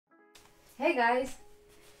Hey guys!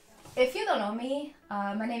 If you don't know me,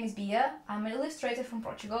 my name is Bia. I'm an illustrator from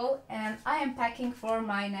Portugal and I am packing for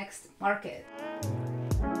my next market.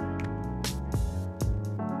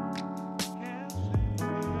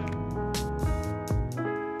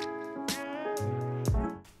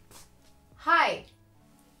 Hi!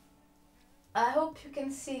 I hope you can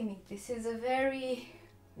see me. This is a very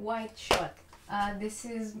wide shot. This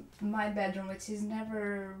is my bedroom, which is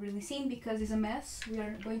never really seen because it's a mess. We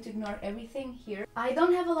are going to ignore everything here. I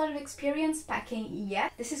don't have a lot of experience packing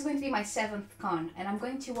yet. This is going to be my 7th con and I'm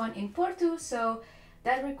going to one in Porto, so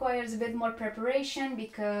that requires a bit more preparation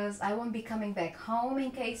because I won't be coming back home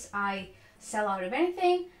in case I sell out of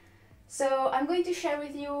anything. So I'm going to share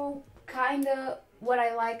with you kinda what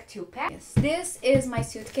I like to pack. This is my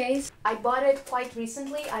suitcase. I bought it quite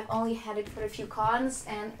recently. I've only had it for a few cons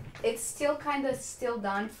and it's still still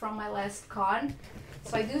done from my last con.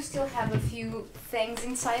 So I do still have a few things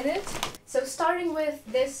inside it. So starting with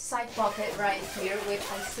this side pocket right here, which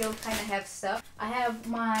I still kind of have stuff. I have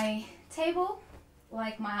my table,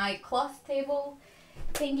 like my cloth table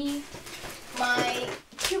thingy. My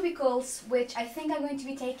cubicles, which I think I'm going to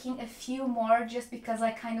be taking a few more just because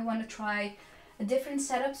I kind of want to try a different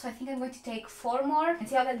setup, so I think I'm going to take 4 more and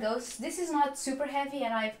see how that goes. This is not super heavy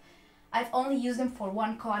and I've only used them for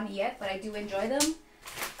one con yet, but I do enjoy them.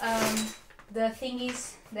 The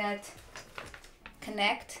thingies that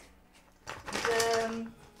connect the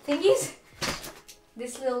thingies.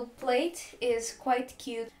 This little plate is quite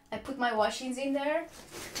cute. I put my washings in there,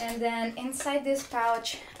 and then inside this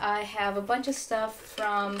pouch I have a bunch of stuff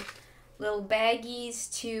from little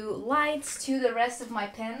baggies to lights to the rest of my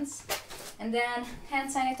pens. And then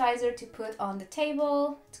hand sanitizer to put on the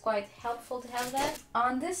table. It's quite helpful to have that.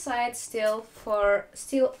 On this side, still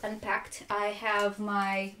unpacked, I have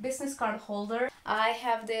my business card holder. I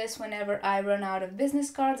have this whenever I run out of business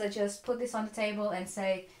cards. I just put this on the table and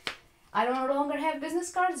say, I no longer have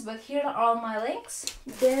business cards, but here are all my links.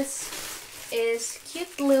 This is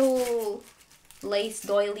cute little lace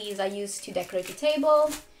doilies I use to decorate the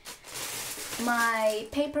table. My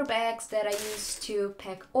paper bags that I use to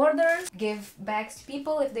pack orders, give bags to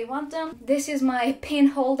people if they want them. This is my pin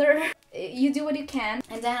holder. You do what you can.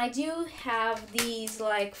 And then I do have these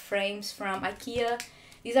like frames from IKEA.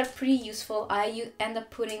 These are pretty useful. I end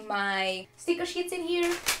up putting my sticker sheets in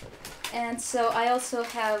here. And so I also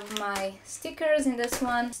have my stickers in this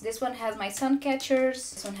one. This one has my sun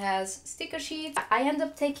catchers. This one has sticker sheets. I end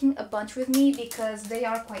up taking a bunch with me because they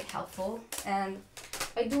are quite helpful. And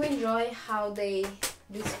I do enjoy how they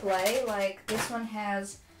display. Like this one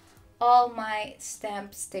has all my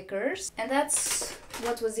stamp stickers. And that's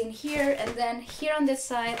what was in here. And then here on this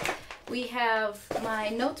side we have my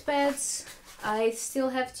notepads. I still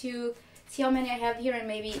have to see how many I have here and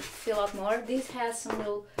maybe fill out more. This has some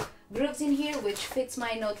little grooves in here which fits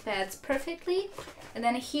my notepads perfectly. And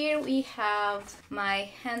then here we have my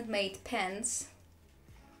handmade pens.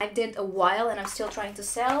 I did a while and I'm still trying to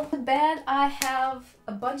sell. The bed, I have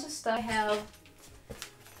a bunch of stuff. I have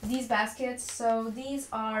these baskets. So these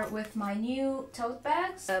are with my new tote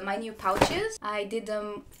bags, my new pouches. I did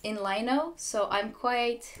them in lino, so I'm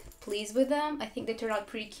quite pleased with them. I think they turned out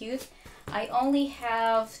pretty cute. I only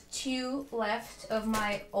have 2 left of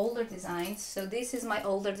my older designs. So this is my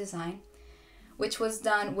older design, which was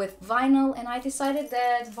done with vinyl, and I decided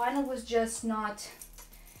that vinyl was just not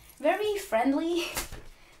very friendly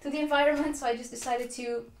to the environment, so I just decided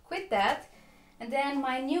to quit that. And then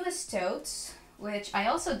my newest totes, which I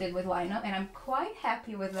also did with lino, and I'm quite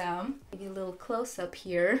happy with them. Maybe a little close-up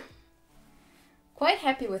here. Quite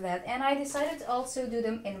happy with that, and I decided to also do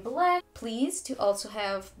them in black. Pleased to also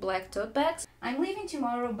have black tote bags. I'm leaving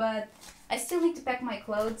tomorrow, but I still need to pack my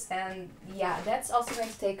clothes, and yeah, that's also going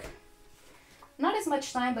to take not as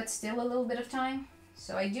much time, but still a little bit of time.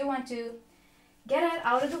 So I do want to get it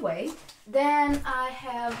out of the way. Then I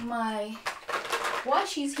have my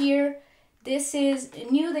washies here. This is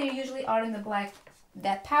new. They usually are in the black,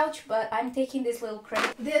 that pouch, but I'm taking this little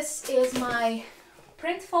crate. This is my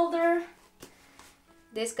print folder.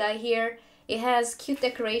 This guy here, it has cute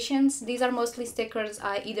decorations. These are mostly stickers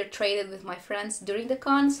I either traded with my friends during the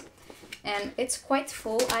cons, and it's quite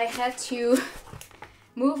full. I had to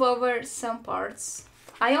move over some parts.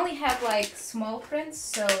 I only have like small prints,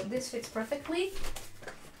 so this fits perfectly.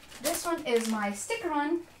 This one is my sticker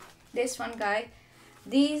one. This one guy.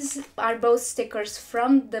 These are both stickers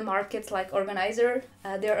from the markets like organizer.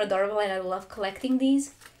 They're adorable and I love collecting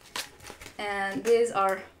these. And these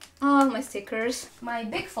are all my stickers. My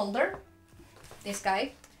big folder, this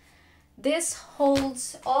guy. This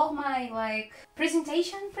holds all my like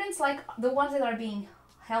presentation prints, like the ones that are being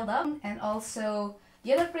held up, and also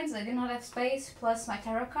the other prints I did not have space, plus my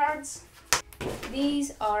tarot cards.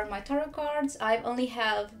 These are my tarot cards. I only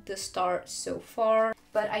have the star so far,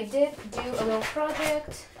 but I did do a little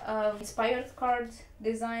project of inspired card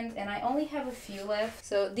designs and I only have a few left.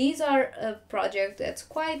 So these are a project that's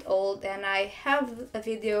quite old and I have a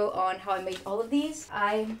video on how I made all of these.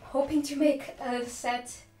 I'm hoping to make a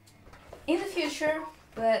set in the future,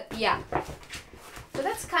 but yeah. So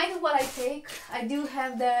that's kind of what I take. I do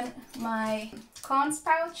have then my cons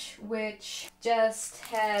pouch, which just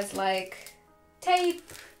has like tape,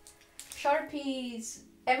 Sharpies,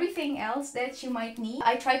 everything else that you might need.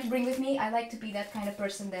 I try to bring with me. I like to be that kind of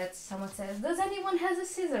person that someone says, does anyone has a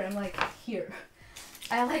scissor? I'm like, here.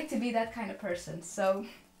 I like to be that kind of person, so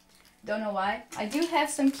don't know why. I do have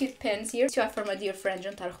some cute pens here. Two are from a dear friend,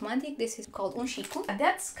 Jantar Romantic. This is called Un Chico.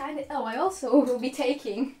 That's kind of, oh, I also will be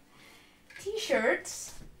taking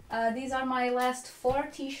t-shirts. These are my last 4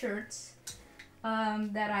 t-shirts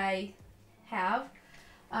that I have.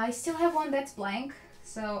 I still have one that's blank,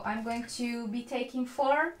 so I'm going to be taking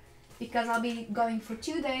 4 because I'll be going for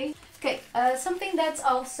 2 days. Okay, something that's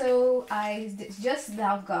also I just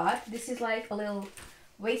now got. This is like a little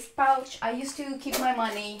waist pouch. I used to keep my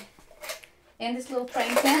money in this little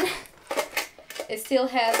praying pen. It still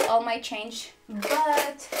has all my change,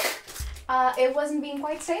 but it wasn't being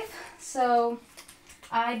quite safe, so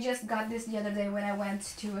I just got this the other day when I went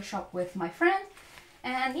to a shop with my friend.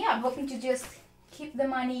 And yeah, I'm hoping to just keep the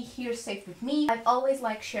money here safe with me. I've always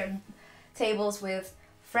like shared tables with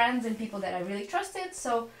friends and people that I really trusted,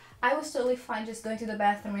 so I was totally fine just going to the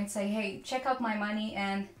bathroom and say, hey, check out my money,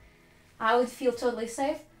 and I would feel totally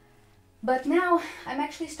safe. But now I'm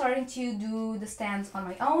actually starting to do the stands on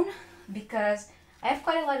my own because I have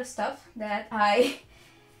quite a lot of stuff that I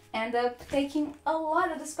end up taking a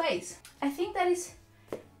lot of the space. I think that is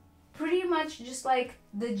pretty much just like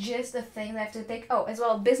the gist of things I have to take. Oh, as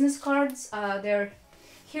well, business cards. They're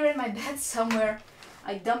here in my bed somewhere.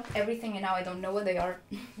 I dumped everything and now I don't know where they are.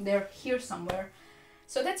 They're here somewhere.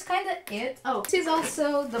 So that's kind of it. Oh, this is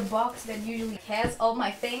also the box that usually has all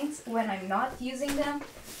my things when I'm not using them.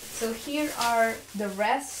 So here are the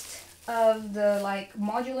rest of the like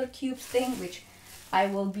modular cubes thing, which I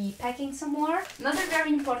will be packing some more. Another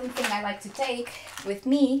very important thing I like to take with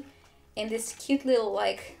me in this cute little,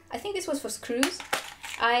 like, I think this was for screws.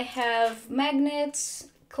 I have magnets,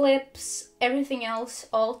 clips, everything else,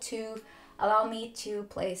 all to allow me to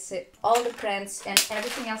place it, all the prints and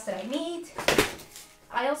everything else that I need.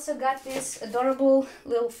 I also got this adorable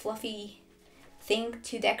little fluffy thing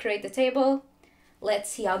to decorate the table. Let's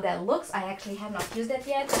see how that looks. I actually have not used that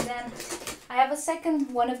yet. And then I have a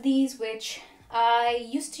second one of these, which I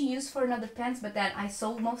used to use for another pens, but then I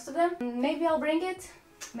sold most of them. Maybe I'll bring it,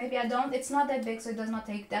 maybe I don't. It's not that big, so it does not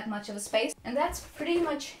take that much of a space. And that's pretty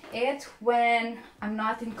much it when I'm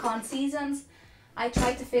not in con seasons. I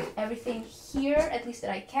try to fit everything here, at least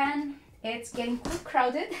that I can. It's getting quite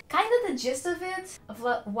crowded. Kind of the gist of it, of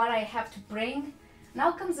what I have to bring.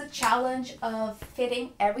 Now comes the challenge of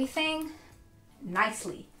fitting everything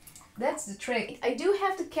nicely. That's the trick. I do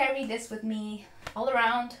have to carry this with me all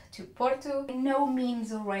around to Porto. By no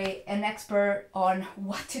means already an expert on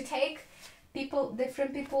what to take.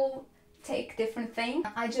 Different people take different things.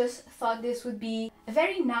 I just thought this would be a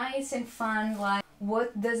very nice and fun, like,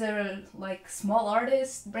 what does a like small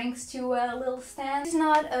artist brings to a little stand. It's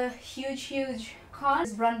not a huge con.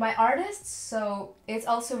 It's run by artists, so it's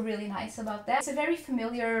also really nice about that. It's a very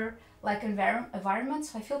familiar like environment,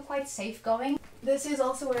 so I feel quite safe going. This is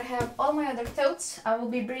also where I have all my other totes. I will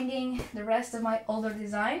be bringing the rest of my older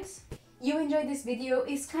designs. You enjoyed this video.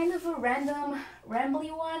 It's kind of a random,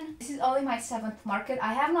 rambly one. This is only my 7th market.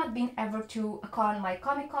 I have not been ever to a con like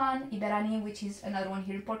Comic-Con, Iberani, which is another one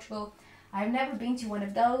here in Portugal. I've never been to one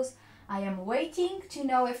of those. I am waiting to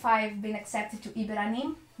know if I've been accepted to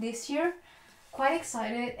Iberani this year. Quite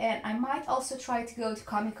excited, and I might also try to go to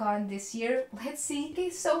Comic-Con this year. Let's see. Thank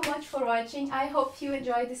you so much for watching. I hope you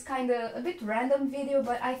enjoyed this kind of a bit random video,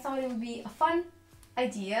 but I thought it would be a fun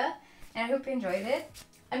idea, and I hope you enjoyed it.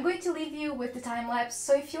 I'm going to leave you with the time lapse,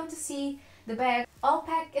 so if you want to see the bag all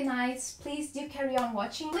packed and nice, please do carry on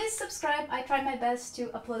watching. Please subscribe. I try my best to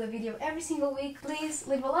upload a video every single week. Please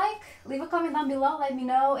leave a like, leave a comment down below. Let me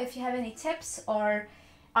know if you have any tips, or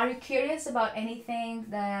are you curious about anything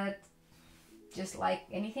that, just like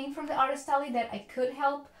anything from the artist alley that I could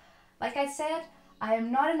help. Like I said, I am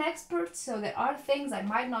not an expert, so there are things I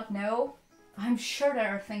might not know. I'm sure there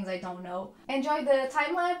are things I don't know. Enjoy the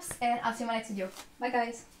time lapse, and I'll see you in my next video. Bye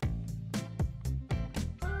guys!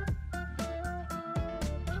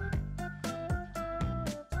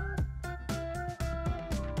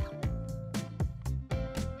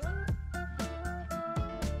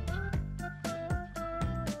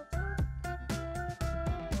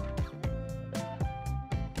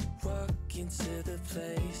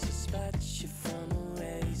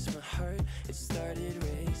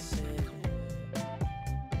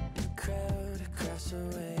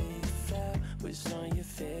 miles away. Flowers on your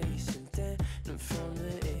face and then I'm from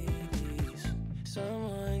the 80s.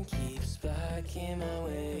 Someone keeps blocking my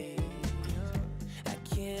way. I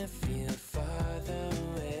can't feel farther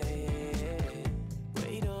away.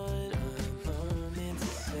 Wait on a moment to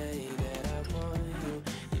say that I want you.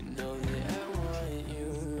 You know that I want you.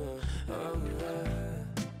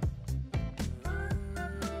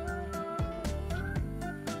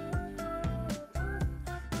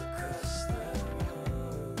 Across the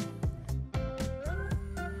road.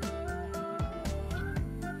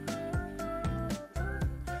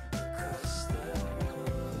 Across the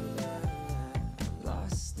road.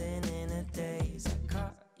 Lost and in a daze, I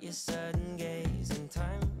caught your sudden gaze, and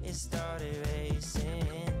time it started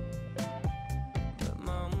racing. But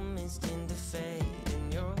moments tend to fade,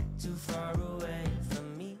 and you're too far away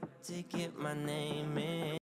from me to get my name.